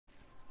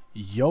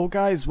Yo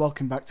guys,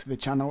 welcome back to the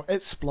channel.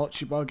 It's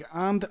splotchybug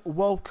and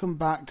welcome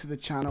back to the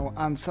channel,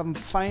 and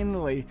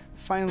finally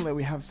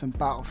we have some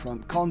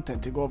Battlefront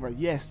content to go over.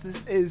 Yes,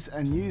 this is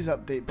a news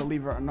update,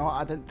 believe it or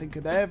not. I didn't think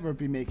I'd ever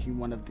be making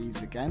one of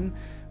these again,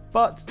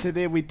 but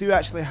today we do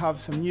actually have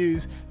some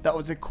news that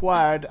was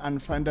acquired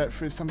and found out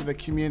through some of the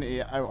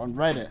community out on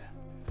Reddit.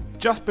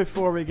 Just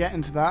before we get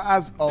into that,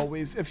 as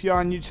always, if you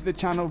are new to the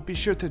channel, be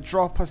sure to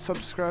drop a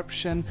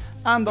subscription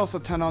and also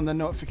turn on the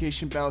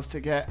notification bells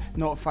to get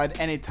notified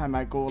anytime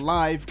I go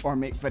live or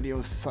make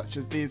videos such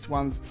as these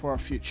ones for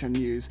future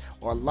news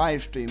or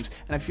live streams.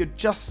 And if you're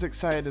just as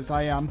excited as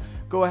I am,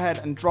 go ahead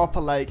and drop a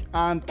like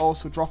and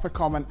also drop a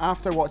comment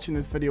after watching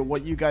this video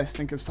what you guys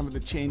think of some of the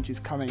changes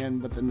coming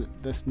in within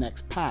this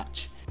next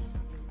patch.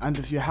 And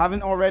if you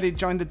haven't already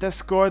joined the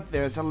Discord,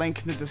 there's a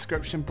link in the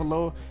description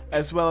below,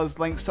 as well as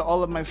links to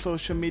all of my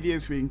social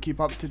medias where you can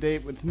keep up to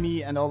date with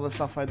me and all the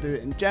stuff I do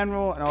in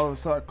general and all the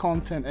sort of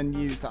content and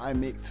news that I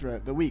make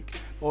throughout the week.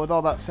 But with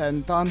all that said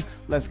and done,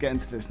 let's get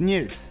into this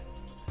news.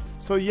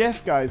 So yes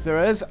guys,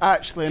 there is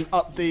actually an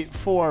update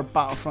for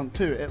Battlefront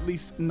 2, at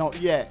least not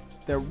yet.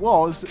 There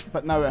was,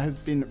 but now it has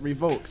been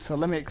revoked, so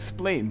let me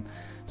explain.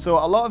 So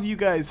a lot of you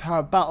guys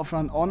have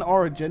Battlefront on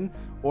Origin,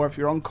 or if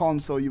you're on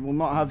console you will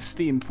not have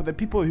Steam. For the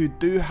people who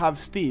do have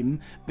Steam,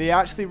 they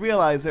actually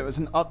realised there was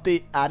an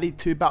update added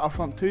to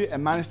Battlefront 2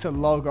 and managed to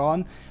log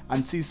on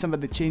and see some of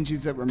the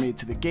changes that were made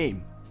to the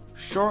game.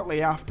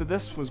 Shortly after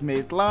this was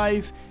made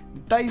live,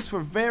 DICE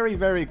were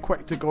very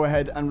quick to go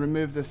ahead and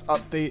remove this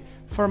update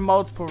for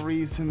multiple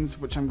reasons,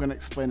 which I'm going to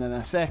explain in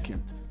a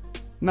second.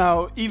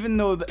 Now, even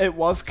though it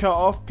was cut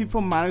off,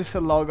 people managed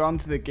to log on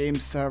to the game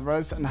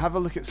servers and have a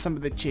look at some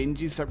of the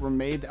changes that were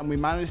made, and we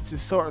managed to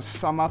sort of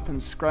sum up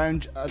and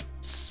scrounge a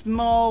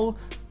small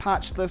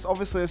patch list.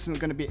 Obviously this isn't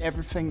going to be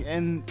everything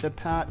in the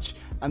patch,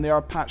 and there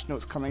are patch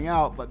notes coming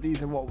out, but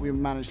these are what we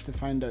managed to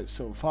find out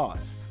so far.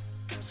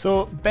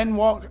 So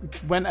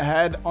Benwalk went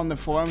ahead on the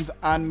forums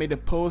and made a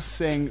post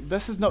saying,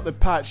 "This is not the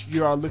patch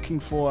you are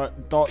looking for ...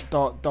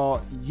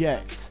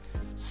 yet.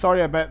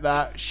 Sorry about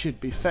that,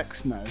 should be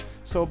fixed now."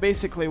 So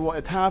basically what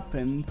had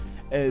happened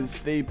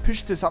is they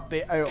pushed this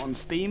update out on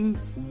Steam,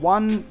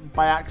 one,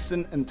 by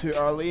accident and too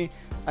early,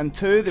 and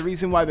two, the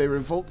reason why they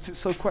revoked it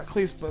so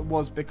quickly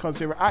was because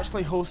they were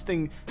actually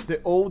hosting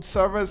the old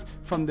servers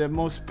from the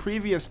most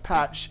previous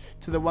patch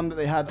to the one that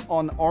they had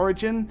on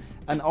Origin.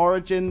 And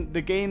Origin,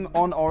 the game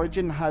on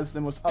Origin has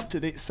the most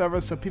up-to-date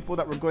servers, so people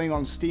that were going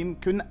on Steam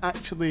couldn't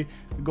actually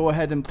go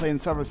ahead and play in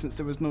servers since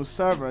there was no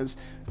servers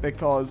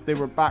because they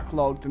were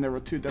backlogged and there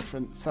were two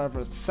different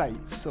server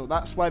sites. So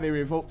that's why they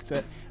revoked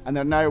it, and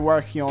they're now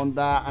working on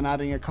that and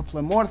adding a couple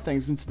of more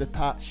things into the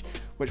patch,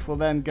 which will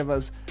then give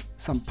us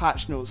some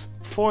patch notes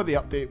for the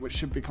update, which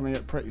should be coming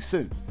out pretty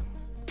soon.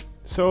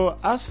 So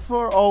as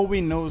for all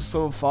we know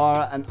so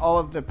far and all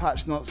of the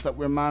patch notes that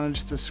we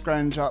managed to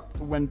scrounge up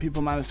when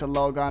people managed to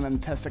log on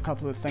and test a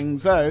couple of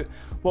things out,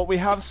 what we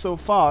have so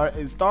far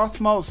is Darth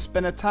Maul's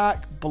spin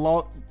attack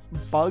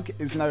bug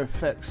is now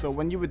fixed. So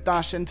when you would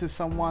dash into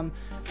someone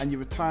and you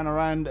would turn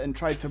around and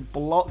try to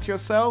block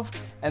yourself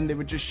and they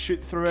would just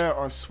shoot through it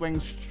or swing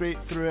straight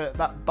through it,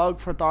 that bug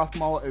for Darth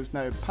Maul is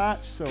now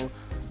patched. So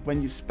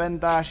when you spin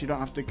dash, you don't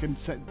have to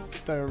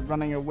consider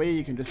running away,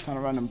 you can just turn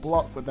around and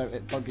block without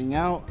it bugging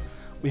out.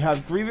 We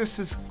have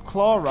Grievous's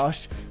claw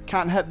rush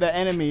can't hit the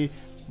enemy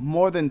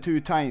more than 2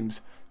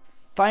 times.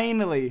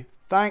 Finally,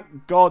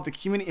 thank God, the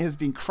community has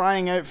been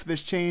crying out for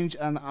this change,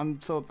 and I'm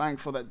so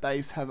thankful that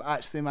DICE have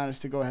actually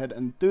managed to go ahead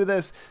and do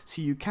this,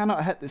 so you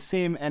cannot hit the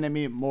same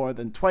enemy more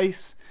than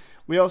twice.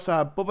 We also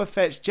have Boba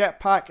Fett's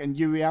jetpack and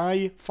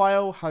UI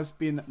file has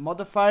been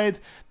modified.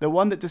 The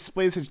one that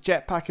displays his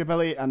jetpack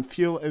ability and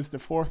fuel is the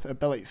 4th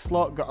ability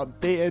slot got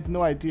updated.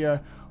 No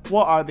idea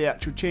what are the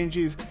actual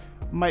changes.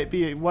 Might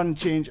be one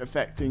change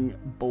affecting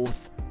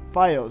both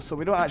files. So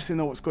we don't actually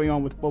know what's going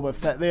on with Boba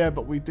Fett there,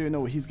 but we do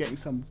know he's getting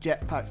some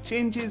jetpack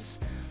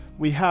changes.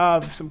 We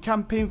have some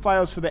campaign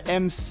files for the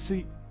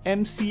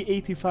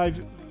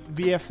MC85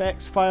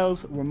 VFX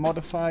files were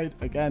modified.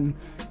 Again,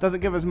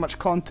 doesn't give us much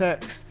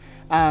context.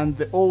 And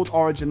the old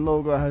Origin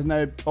logo has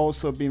now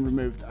also been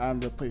removed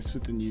and replaced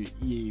with the new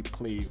EA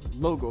Play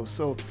logo.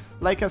 So,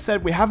 like I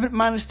said, we haven't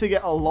managed to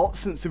get a lot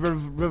since they were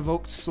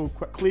revoked so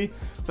quickly,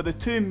 but the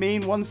two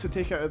main ones to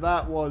take out of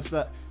that was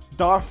that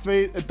Darth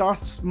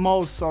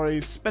Maul's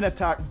spin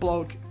attack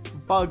bug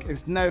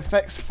is now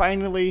fixed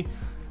finally,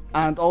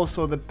 and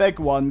also the big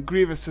one,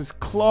 Grievous's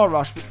claw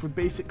rush, which would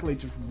basically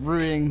just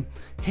ruin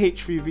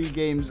H3V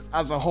games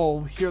as a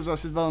whole. Heroes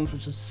vs Villains,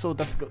 which is so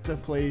difficult to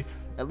play,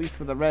 at least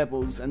for the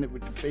Rebels, and it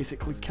would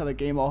basically kill a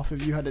game off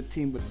if you had a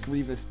team with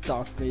Grievous,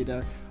 Darth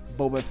Vader,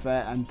 Boba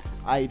Fett and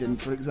Iden,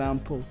 for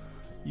example.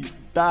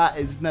 That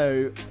is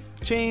now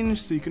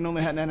changed, so you can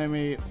only hit an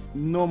enemy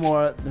no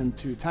more than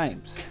 2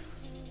 times.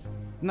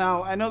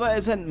 Now, I know that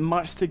isn't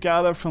much to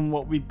gather from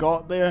what we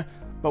got there,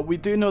 but we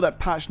do know that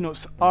patch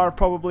notes are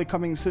probably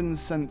coming soon,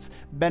 since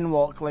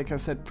Benwalk, like I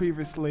said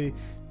previously,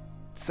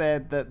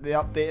 said that the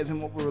update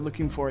isn't what we were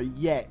looking for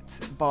yet,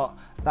 but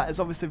that is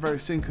obviously very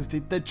soon because they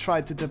did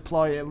try to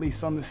deploy at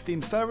least on the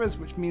Steam servers,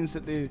 which means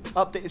that the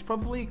update is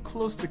probably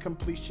close to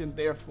completion,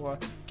 therefore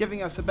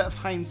giving us a bit of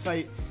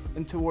hindsight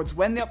in towards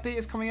when the update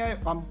is coming out.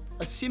 I'm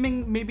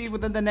assuming maybe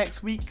within the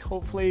next week,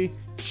 hopefully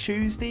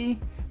Tuesday,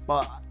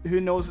 but who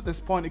knows at this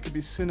point, it could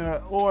be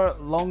sooner or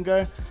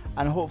longer,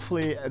 and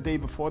hopefully a day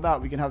before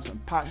that we can have some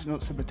patch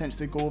notes to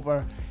potentially go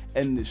over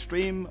in the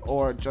stream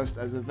or just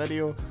as a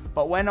video.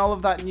 But when all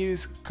of that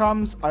news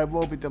comes, I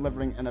will be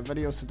delivering in a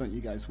video, so don't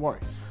you guys worry.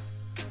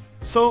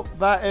 So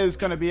that is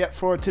going to be it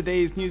for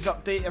today's news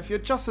update. If you're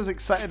just as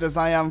excited as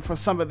I am for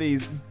some of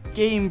these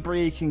game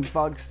breaking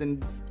bugs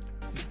and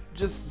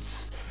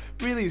just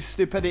really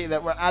stupidity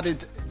that were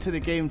added to the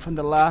game from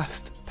the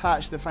last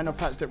patch, the final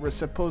patch that we're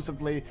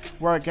supposedly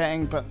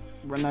getting, but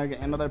we're now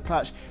getting another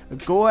patch,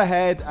 go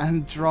ahead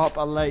and drop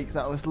a like.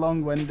 That was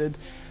long-winded.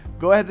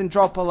 Go ahead and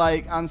drop a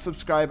like and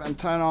subscribe and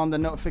turn on the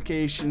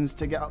notifications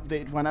to get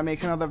updated when I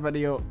make another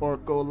video or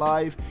go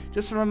live.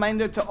 Just a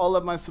reminder to all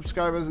of my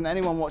subscribers and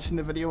anyone watching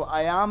the video,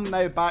 I am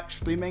now back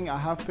streaming. I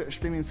have put a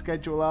streaming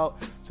schedule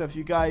out, so if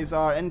you guys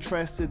are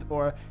interested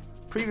or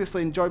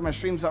previously enjoyed my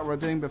streams that we were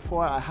doing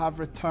before, I have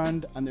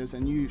returned and there's a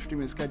new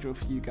streaming schedule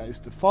for you guys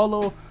to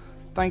follow.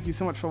 Thank you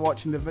so much for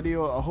watching the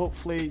video.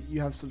 Hopefully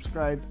you have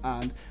subscribed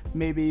and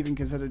maybe even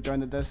consider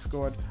joining the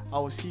Discord. I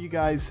will see you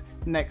guys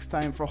next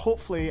time for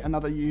hopefully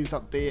another news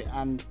update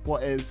and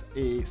what is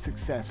a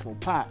successful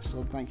patch.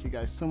 So thank you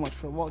guys so much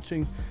for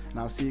watching, and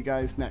I'll see you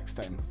guys next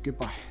time.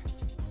 Goodbye.